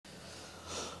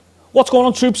What's going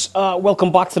on, troops?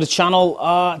 Welcome back to the channel.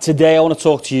 Today I want to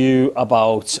talk to you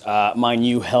about my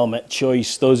new helmet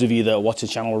choice. Those of you that watch the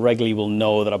channel regularly will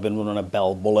know that I've been running a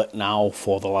Bell Bullit now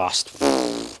for the last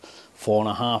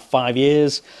 4.5, 5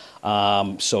 years.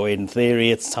 So in theory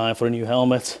it's time for a new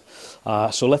helmet.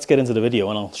 So let's get into the video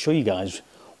and I'll show you guys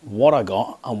what I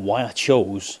got and why I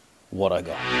chose what I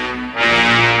got.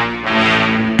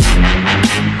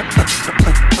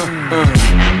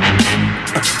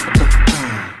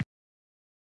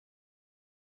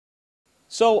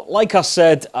 So, like I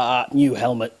said, new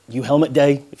helmet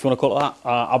day, if you want to call it that.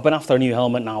 I've been after a new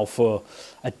helmet now for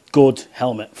a good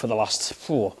helmet for the last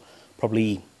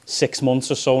probably 6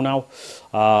 months or so now.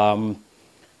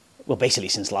 Well, basically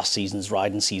since last season's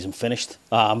riding season finished.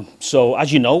 So,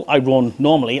 as you know,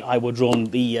 normally I would run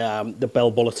the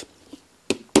Bell Bullit.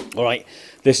 All right,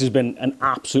 this has been an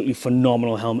absolutely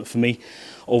phenomenal helmet for me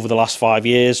over the last 5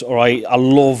 years. All right, I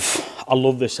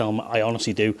love this helmet. I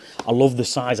honestly do. I love the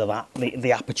size of that,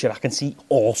 the aperture. I can see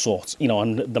all sorts, you know,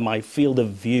 and my field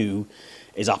of view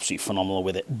is absolutely phenomenal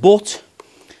with it. But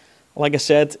like I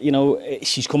said, you know,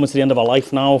 she's coming to the end of her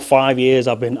life now. 5 years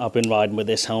I've been riding with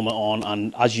this helmet on,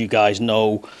 and as you guys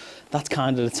know, that's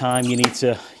kind of the time you need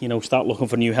to, you know, start looking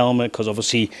for a new helmet, because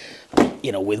obviously,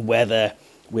 you know, with weather,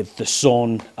 with the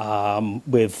sun,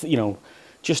 with, you know,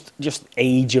 just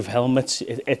age of helmets,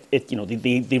 you know,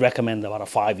 they recommend about a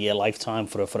 5-year lifetime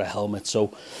for a helmet.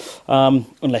 So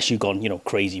unless you've gone, you know,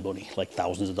 crazy money, like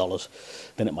thousands of dollars,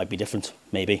 then it might be different,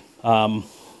 maybe.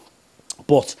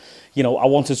 But you know, I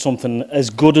wanted something as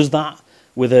good as that,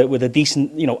 with a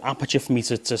decent, you know, aperture for me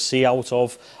to see out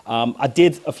of. I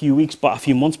did a few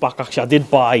months back actually, I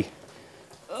did buy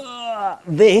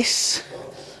this,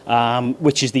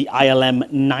 which is the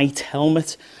ILM Night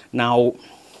helmet. Now,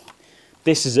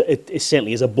 this is it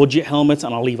certainly is a budget helmet,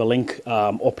 and I'll leave a link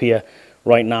up here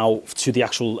right now to the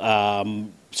actual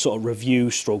sort of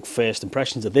review stroke first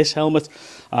impressions of this helmet.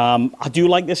 I do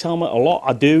like this helmet a lot,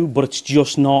 I do, but it's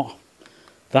just not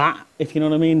that, if you know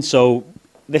what I mean. So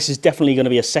this is definitely going to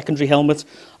be a secondary helmet.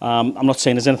 I'm not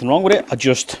saying there's anything wrong with it.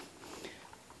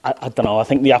 I don't know. I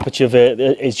think the aperture of it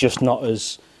is just not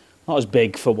as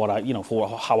big for what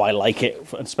for how I like it,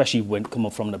 especially when coming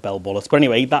from the Bell Bullit. But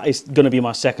anyway, that is going to be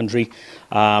my secondary,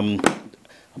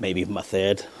 maybe even my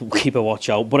third. Keep a watch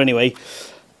out. But anyway,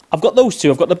 I've got those two.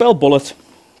 I've got the Bell Bullit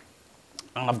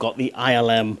and I've got the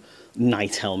ILM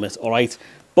Night helmet. All right,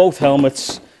 both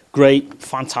helmets, great,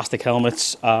 fantastic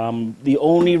helmets. The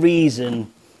only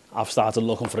reason I've started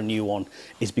looking for a new one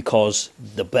is because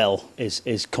the Bell is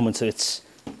coming to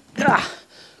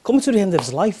the end of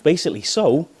its life, basically.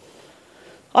 So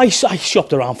I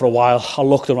shopped around for a while. I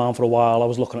looked around for a while. I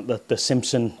was looking at the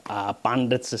Simpson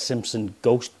Bandits, the Simpson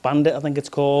Ghost Bandit, I think it's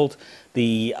called.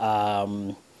 The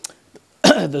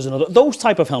there's another, those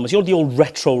type of helmets, you know, the old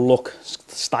retro look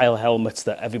style helmets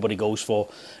that everybody goes for.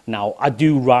 Now, I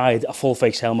do ride a full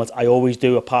face helmet. I always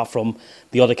do, apart from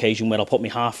the odd occasion when I'll put my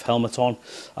half helmet on.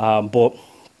 But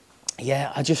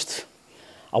yeah,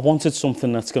 I wanted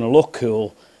something that's going to look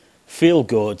cool, feel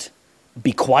good,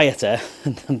 be quieter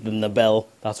than the Bell,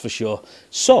 that's for sure.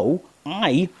 So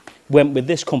I went with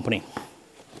this company,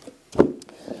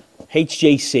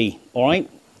 HJC. All right,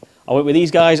 I went with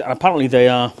these guys, and apparently they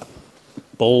are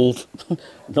bold,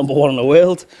 #1 in the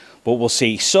world, but we'll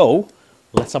see. So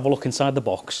let's have a look inside the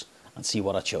box and see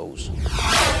what I chose.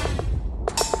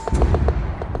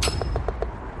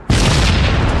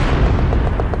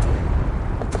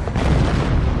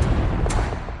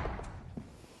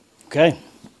 Okay,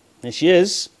 there she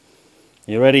is.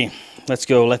 You ready? Let's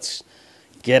go. Let's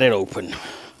get it open.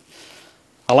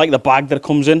 I like the bag that it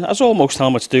comes in, as all most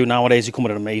helmets do nowadays. You come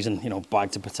with an amazing, you know,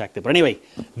 bag to protect it. But anyway,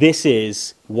 this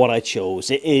is what I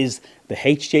chose. It is the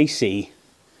HJC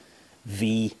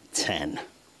V10.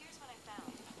 Here's what I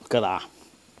found. Look at that.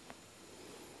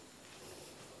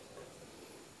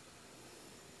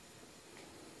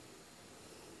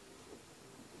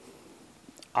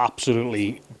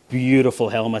 Absolutely beautiful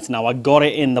helmet. Now, I got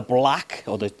it in the black,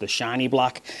 or the shiny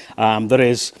black. There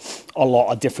is a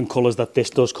lot of different colors that this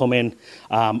does come in.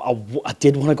 I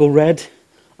did want to go red,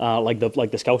 like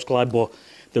the Scout Glide, but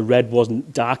the red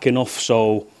wasn't dark enough,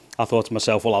 so I thought to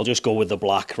myself, well, I'll just go with the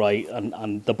black, right?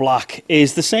 And the black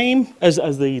is the same as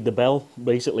the Bell,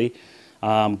 basically.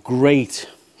 Great.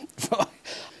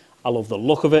 I love the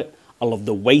look of it. I love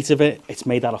the weight of it. It's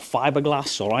made out of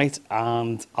fiberglass, all right?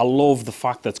 And I love the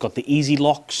fact that it's got the easy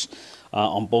locks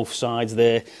on both sides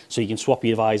there, so you can swap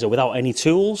your visor without any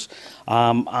tools.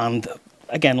 And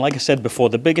again, like I said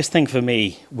before, the biggest thing for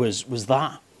me was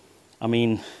that. I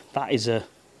mean, that is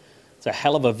it's a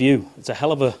hell of a view. It's a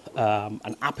hell of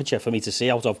an aperture for me to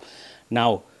see out of.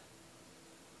 Now,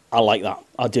 I like that,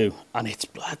 I do. And I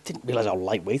didn't realise how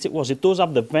lightweight it was. It does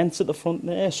have the vents at the front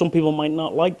there. Some people might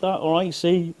not like that, all right,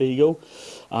 see, there you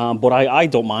go. But I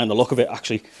don't mind the look of it,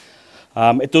 actually.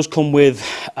 It does come with,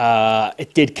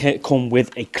 it did come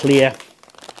with a clear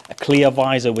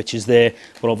visor, which is there,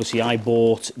 but obviously I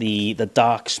bought the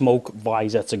dark smoke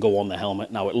visor to go on the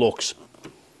helmet. Now it looks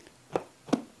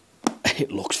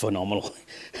phenomenal.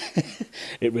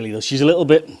 It really does. She's a little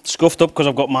bit scuffed up because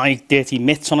I've got my dirty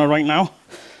mitts on her right now.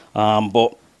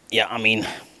 But yeah, I mean,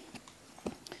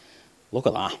 look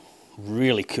at that,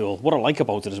 really cool. What I like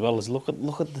about it as well is look at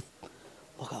that,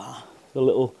 the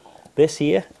little, this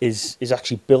here is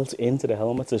actually built into the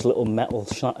helmet. This little metal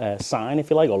sign, if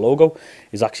you like, or logo,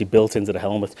 is actually built into the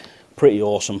helmet. Pretty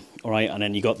awesome, all right. And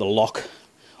then you got the lock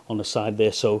on the side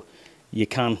there, so you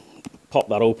can pop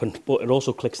that open, but it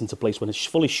also clicks into place when it's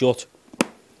fully shut.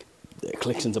 It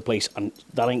clicks into place, and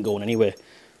that ain't going anywhere.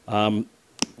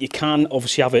 You can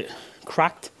obviously have it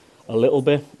cracked a little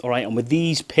bit, all right, and with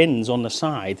these pins on the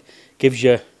side, gives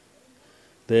you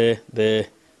there,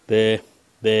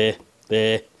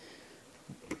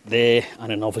 and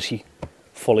then obviously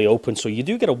fully open. So you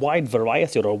do get a wide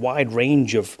variety or a wide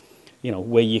range of, you know,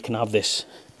 where you can have this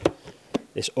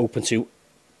open to.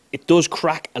 It does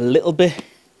crack a little bit,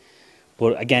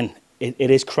 but again,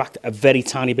 it is cracked a very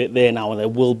tiny bit there now,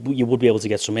 and you would be able to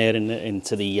get some air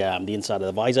into the inside of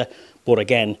the visor. But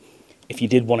again, if you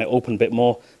did want it open a bit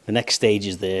more, the next stage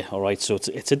is there. All right, so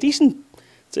it's a decent,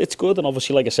 it's good, and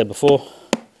obviously, like I said before,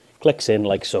 clicks in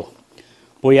like so.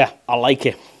 But yeah, I like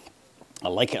it. I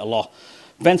like it a lot.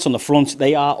 Vents on the front,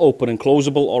 they are open and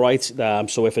closable, all right.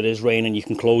 So if it is raining, you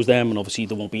can close them, and obviously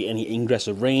there won't be any ingress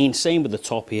of rain. Same with the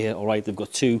top here, all right. They've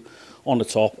got two on the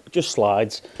top, just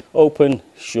slides, open,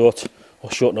 shut,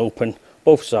 or shut and open,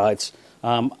 both sides.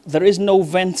 There is no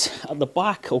vent at the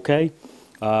back, okay.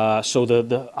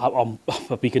 So I'll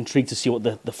be intrigued to see what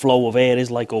the flow of air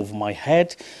is like over my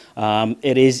head.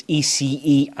 It is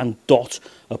ECE and DOT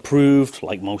approved,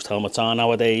 like most helmets are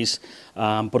nowadays.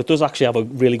 But it does actually have a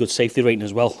really good safety rating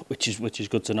as well, which is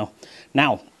good to know.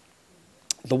 Now,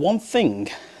 the one thing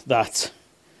that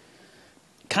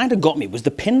kind of got me was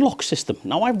the pin lock system.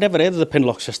 Now, I've never heard of the pin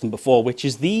lock system before, which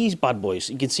is these bad boys.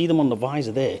 You can see them on the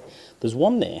visor there. There's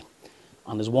one there,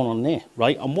 and there's one on there,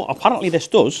 right? And what apparently this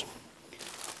does,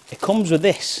 it comes with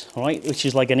this, all right, which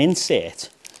is like an insert.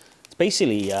 It's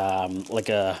basically like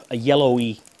a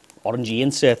yellowy, orangey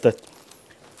insert that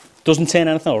doesn't turn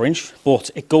anything orange,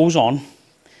 but it goes on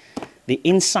the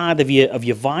inside of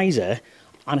your visor,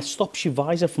 and it stops your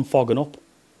visor from fogging up.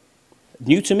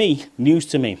 New to me, news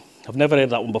to me. I've never heard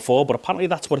that one before, but apparently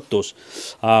that's what it does.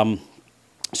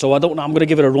 So I don't know, I'm going to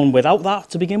give it a run without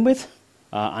that to begin with,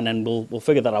 and then we'll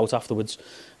figure that out afterwards.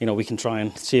 You know, we can try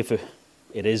and see if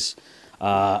it is.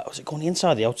 Was it going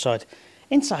inside or the outside?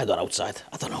 Inside or outside?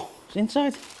 I don't know. Is it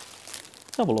inside?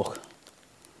 Let's have a look.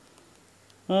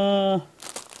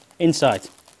 Inside.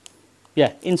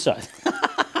 Yeah, inside.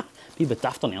 Be a bit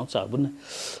daft on the outside, wouldn't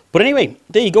it? But anyway,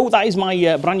 there you go. That is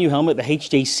my brand new helmet, the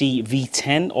HJC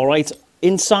V10. All right.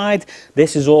 Inside,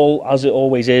 this is all, as it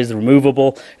always is,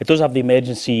 removable. It does have the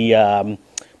emergency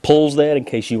pulls there in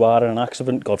case you are in an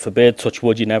accident. God forbid, touch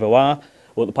wood, you never are.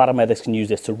 Well, the paramedics can use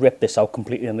this to rip this out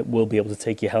completely, and it will be able to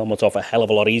take your helmet off a hell of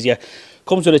a lot easier.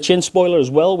 Comes with a chin spoiler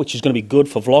as well, which is going to be good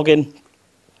for vlogging,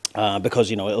 because,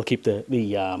 you know, it'll keep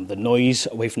the noise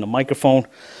away from the microphone.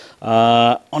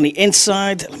 On the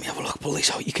inside, let me have a look, pull these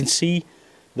out. You can see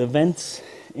the vents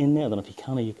in there. I don't know if you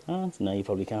can or you can't. No, you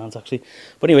probably can't, actually.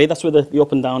 But anyway, that's where the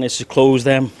up and down is, to close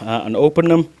them and open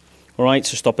them. All right,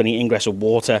 to stop any ingress of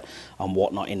water and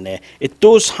whatnot in there. It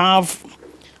does have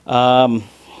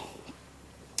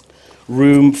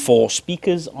room for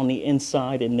speakers on the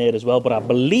inside in there as well, but I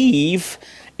believe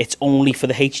it's only for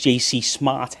the HJC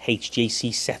Smart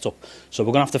HJC setup. So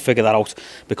we're gonna have to figure that out,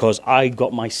 because I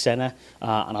got my center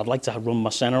and I'd like to run my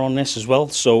center on this as well.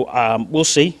 So we'll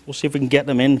see if we can get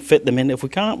them in, fit them in. If we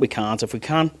can't, we can't. If we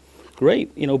can,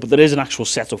 great, you know. But there is an actual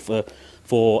setup for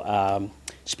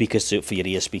speakers for your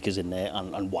ear speakers in there,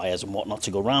 and wires and whatnot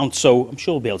to go around. So I'm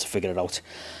sure we'll be able to figure it out.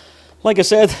 Like I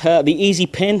said, the easy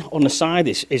pin on the side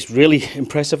is really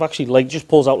impressive, actually. Like, just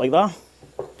pulls out like that.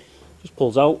 Just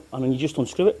pulls out, and then you just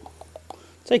unscrew it.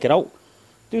 Take it out.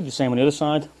 Do the same on the other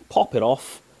side. Pop it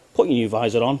off. Put your new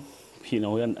visor on. You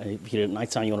know, and if you're at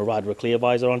night time, you want to ride with a clear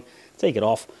visor on. Take it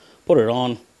off. Put it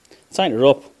on. Tighten it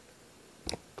up.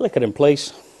 Click it in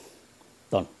place.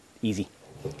 Done. Easy.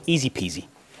 Easy peasy.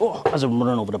 Oh, as I'm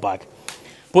running over the bag.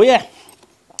 But yeah,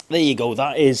 there you go.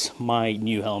 That is my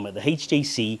new helmet, the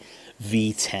HJC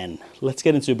V10. Let's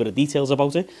get into a bit of details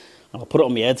about it, and I'll put it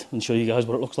on my head and show you guys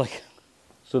what it looks like.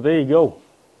 So there you go.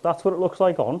 that's what it looks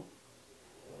like on.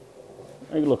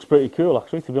 I think it looks pretty cool,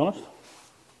 actually, to be honest.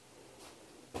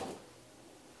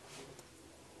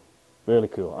 Really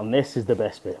cool. And this is the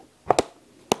best bit.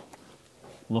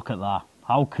 Look at that.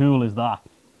 How cool is that?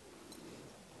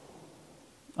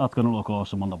 That's going to look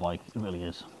awesome on the bike. It really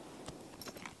is.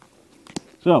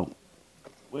 So,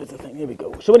 where's the thing? Here we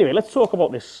go. So anyway, let's talk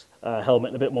about this helmet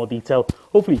in a bit more detail.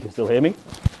 Hopefully you can still hear me.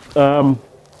 Now,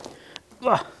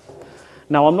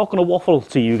 I'm not going to waffle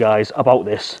to you guys about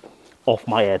this off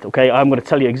my head, okay? I'm going to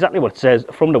tell you exactly what it says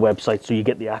from the website so you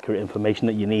get the accurate information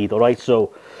that you need, all right?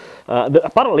 So,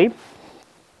 apparently,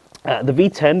 the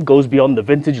V10 goes beyond the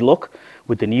vintage look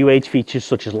with the new age features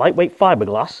such as lightweight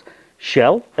fiberglass,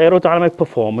 shell, aerodynamic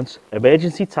performance,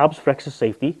 emergency tabs for extra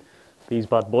safety, these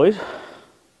bad boys,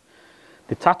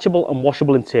 detachable and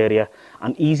washable interior,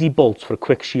 and easy bolts for a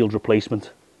quick shield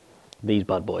replacement, these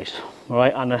bad boys. All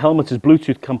right, and the helmet is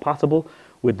Bluetooth compatible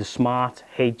with the smart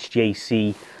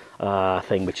HJC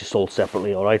thing, which is sold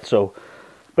separately. All right, so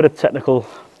a bit of technical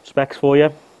specs for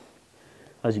you.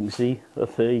 As you can see,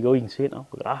 there you go, you can see it now.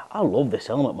 I love this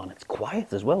helmet, man. It's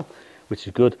quiet as well, which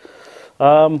is good.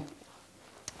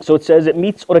 So it says it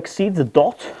meets or exceeds the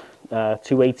DOT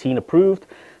 218 approved.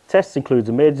 Tests includes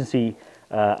emergency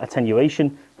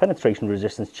attenuation, penetration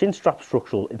resistance, chin strap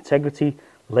structural integrity,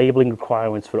 labeling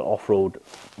requirements for off-road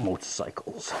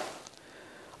motorcycles.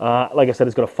 Like I said,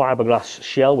 it's got a fiberglass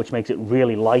shell, which makes it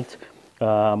really light.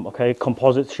 Okay,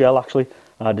 composite shell actually,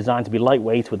 designed to be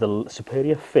lightweight with a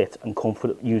superior fit and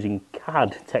comfort using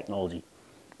CAD technology.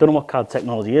 Don't know what CAD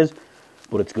technology is,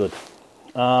 but it's good.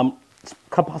 It's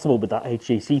compatible with that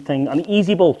HJC thing, and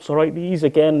easy bolts. All right, these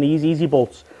easy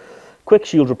bolts. Quick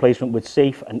shield replacement with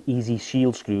safe and easy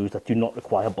shield screws that do not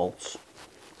require bolts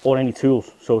or any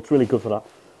tools. So it's really good for that.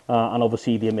 And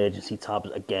obviously the emergency tabs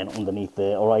again underneath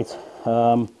there. All right.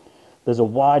 There's a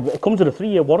wide. It comes with a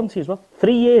 3-year warranty as well.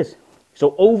 3 years.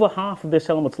 So over half of this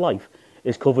helmet's life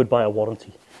is covered by a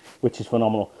warranty, which is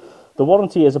phenomenal. The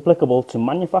warranty is applicable to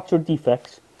manufacturer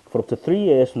defects for up to 3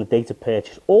 years from the date of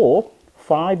purchase, or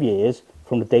 5 years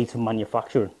from the date of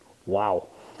manufacturing. Wow,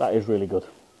 that is really good.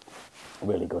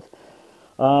 Really good.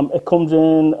 It comes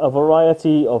in a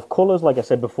variety of colours. Like I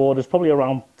said before, there's probably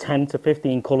around 10 to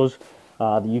 15 colours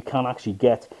that you can actually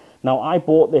get. Now, I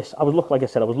bought this. I was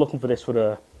looking for this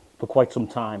for quite some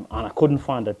time, and I couldn't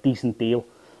find a decent deal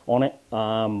on it.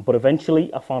 But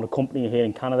eventually, I found a company here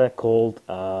in Canada called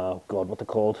God, what they're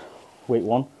called? Wait,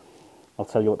 I'll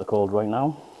tell you what they're called right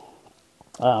now.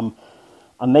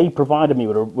 And they provided me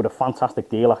with a fantastic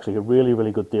deal. Actually, a really,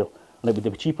 really good deal. And they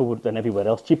were cheaper than everywhere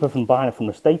else, cheaper than buying it from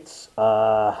the States.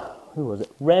 Who was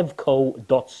it?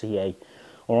 Revco.ca.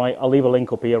 All right, I'll leave a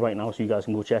link up here right now so you guys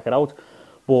can go check it out.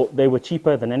 But they were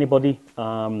cheaper than anybody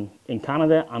in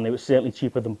Canada, and they were certainly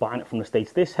cheaper than buying it from the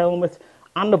States. This helmet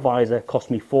and the visor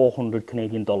cost me 400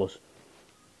 Canadian dollars.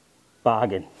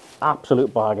 Bargain,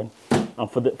 absolute bargain. And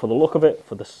for the look of it,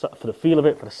 for the feel of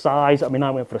it, for the size, I mean,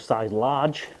 I went for a size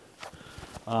large.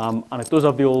 And it does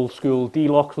have the old school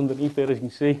D-locks underneath there, as you can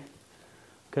see.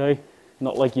 Okay,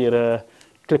 not like your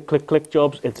click, click, click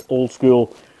jobs. It's old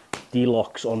school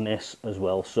D-locks on this as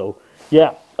well. So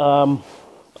yeah, I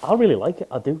really like it.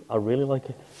 I do. I really like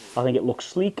it. I think it looks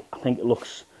sleek. I think it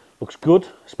looks good,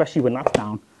 especially when that's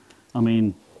down. I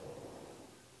mean,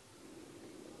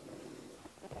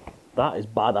 that is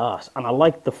badass. And I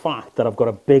like the fact that I've got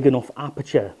a big enough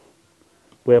aperture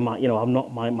where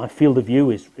my field of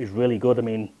view is really good. I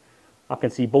mean, I can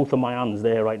see both of my hands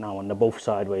there right now, and they're both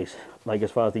sideways, like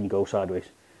as far as they can go sideways.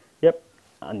 Yep,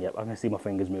 and yep, I can see my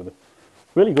fingers moving.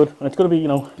 Really good, and it's going to be,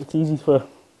 it's easy for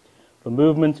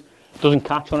movement. It doesn't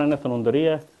catch on anything under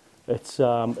here. It's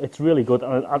really good,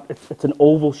 and it's an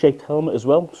oval-shaped helmet as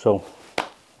well. So,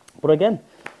 but again,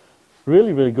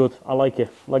 really, really good. I like it.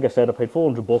 Like I said, I paid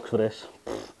 $400 for this,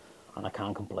 and I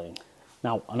can't complain.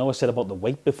 Now, I know I said about the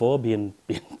weight before being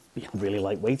really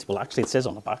lightweight. Well, actually, it says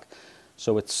on the back.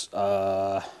 So it's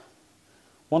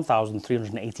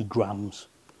 1,380 grams.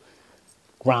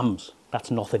 Grams, that's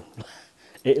nothing.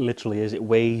 It literally is. It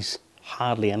weighs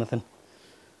hardly anything.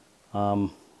 I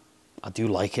do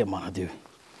like it, man, I do.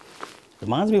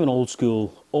 Reminds me of an old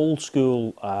school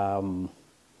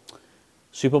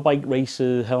superbike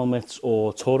racer helmets,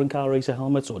 or touring car racer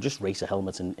helmets, or just racer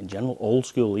helmets in general. Old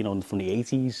school, from the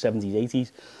 80s, 70s,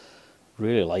 80s.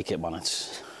 Really like it, man.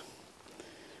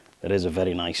 It is a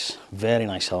very nice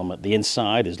helmet. The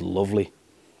inside is lovely.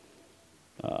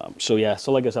 So yeah,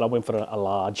 so like I said, I went for a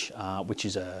large, which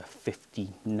is a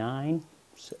 59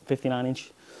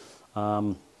 inch.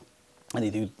 And they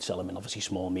do sell them in obviously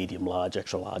small, medium, large,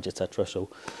 extra large, etc. So,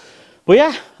 but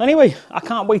yeah, anyway, I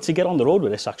can't wait to get on the road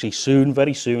with this actually soon,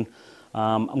 very soon.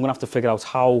 I'm going to have to figure out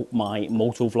how my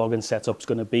moto vlogging setup's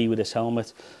going to be with this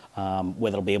helmet,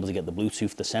 whether I'll be able to get the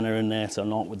Bluetooth, the center in there or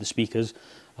not with the speakers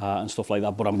and stuff like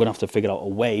that. But I'm going to have to figure out a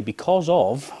way, because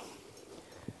of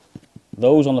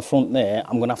those on the front there,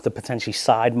 I'm going to have to potentially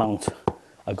side mount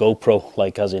a GoPro,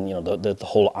 like as in, you know, the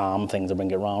whole arm thing to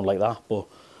bring it around like that. But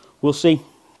we'll see.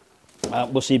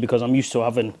 We'll see, because I'm used to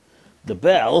having the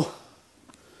Bell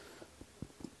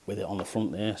with it on the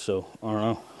front there, so I don't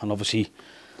know. And obviously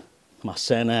my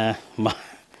center, my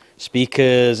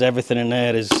speakers, everything in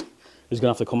there is gonna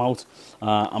have to come out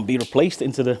and be replaced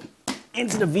into the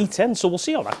V10. So we'll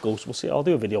see how that goes. We'll see. I'll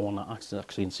do a video on that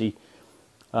actually and see.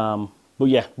 But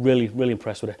yeah, really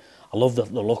impressed with it. I love the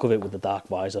look of it with the dark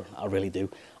visor. I really do.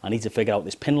 I need to figure out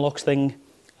this pin locks thing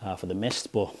for the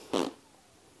mist, but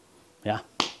yeah,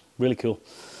 really cool.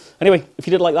 Anyway, if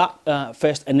you did like that,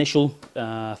 first initial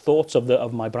thoughts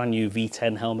of my brand new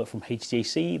V10 helmet from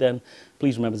HJC, then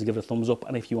please remember to give it a thumbs up.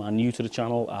 And if you are new to the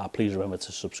channel, please remember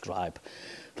to subscribe.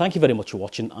 Thank you very much for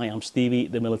watching. I am Stevie,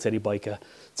 the military biker.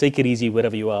 Take it easy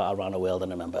wherever you are around the world,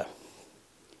 and remember,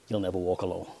 you'll never walk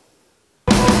alone.